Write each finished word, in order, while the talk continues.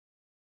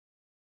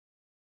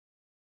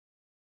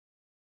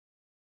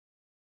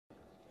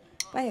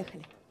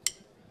Поехали.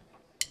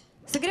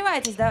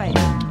 Согревайтесь, давай.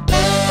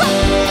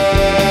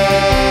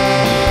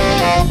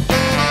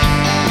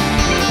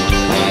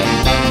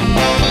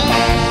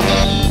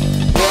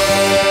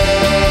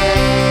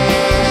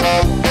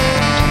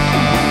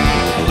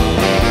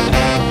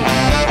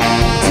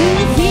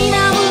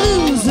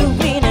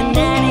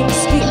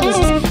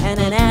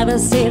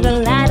 See the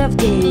light of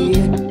day.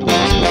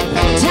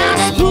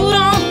 Just put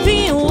on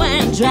feel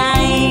and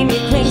drive me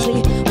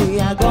crazy. We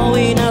are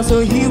going out, so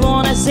you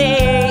wanna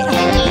say.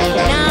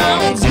 Now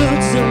it's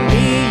good to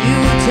me, you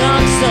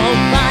talk so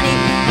funny.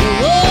 You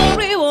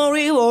worry,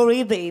 worry,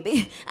 worry,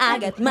 baby, I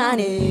got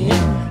money.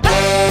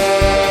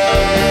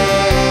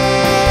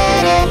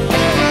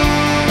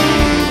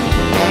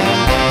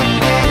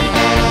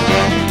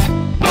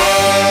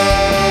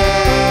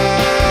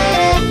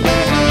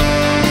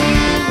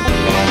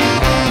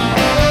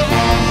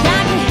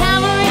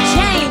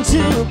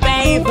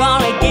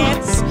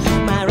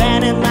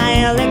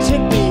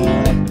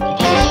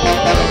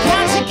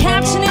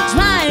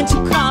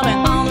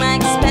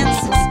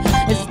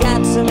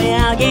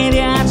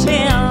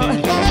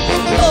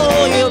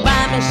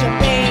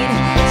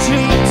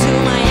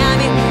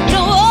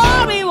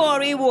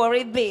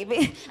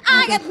 Baby,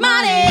 I got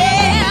money.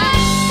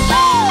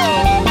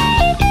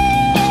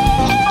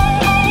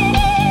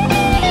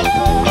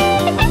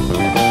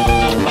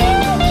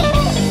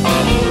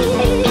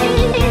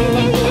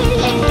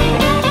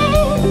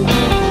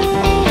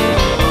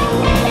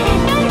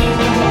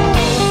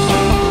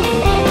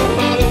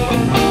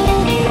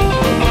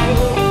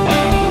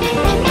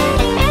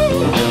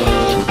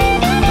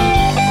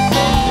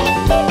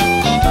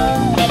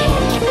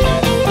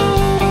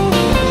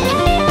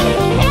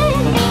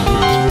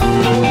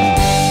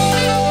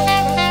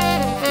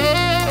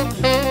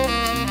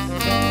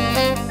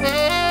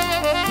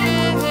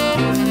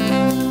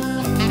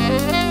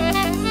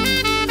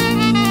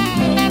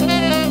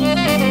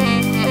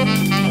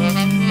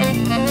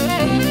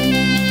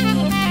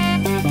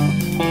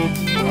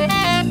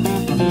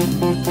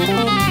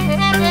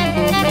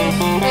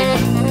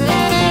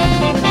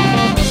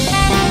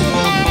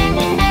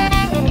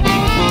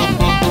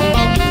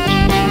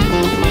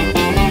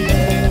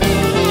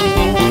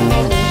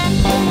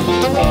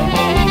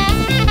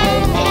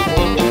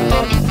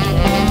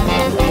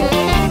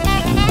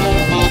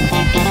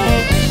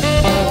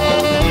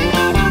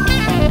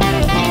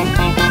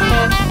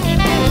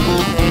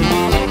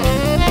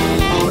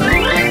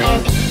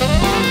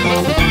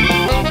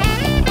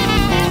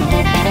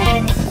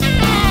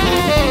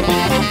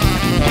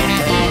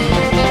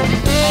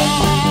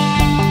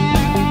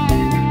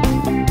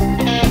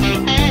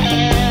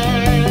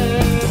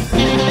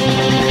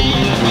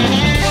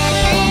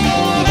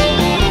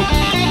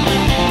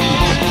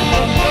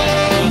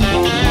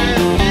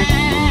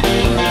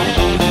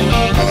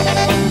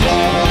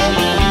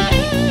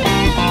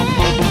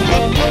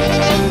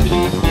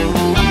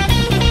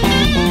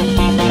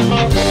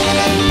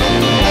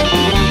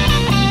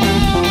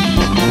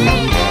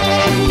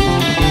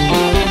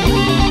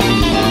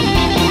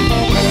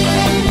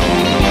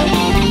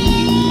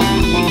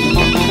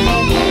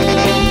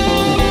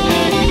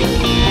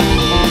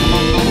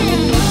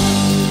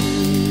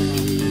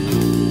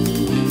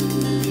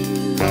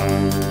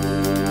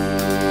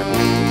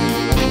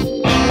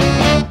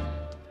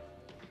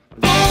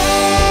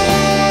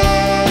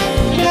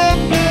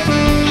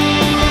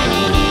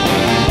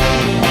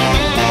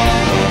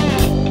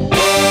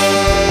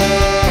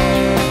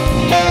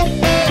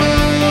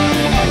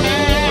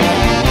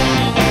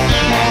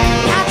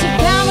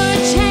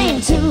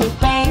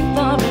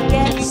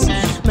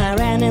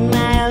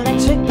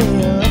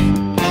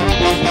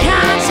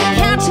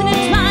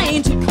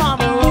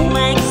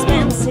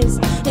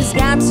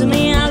 To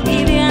me, I'll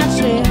give you a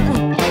thrill.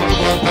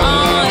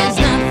 Oh, it's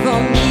not for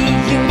me,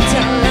 you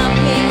don't love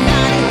me,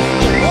 honey.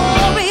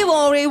 Worry,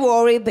 worry,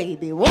 worry,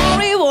 baby.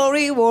 Worry,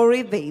 worry,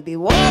 worry, baby.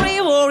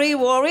 Worry, worry,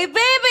 worry,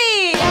 baby.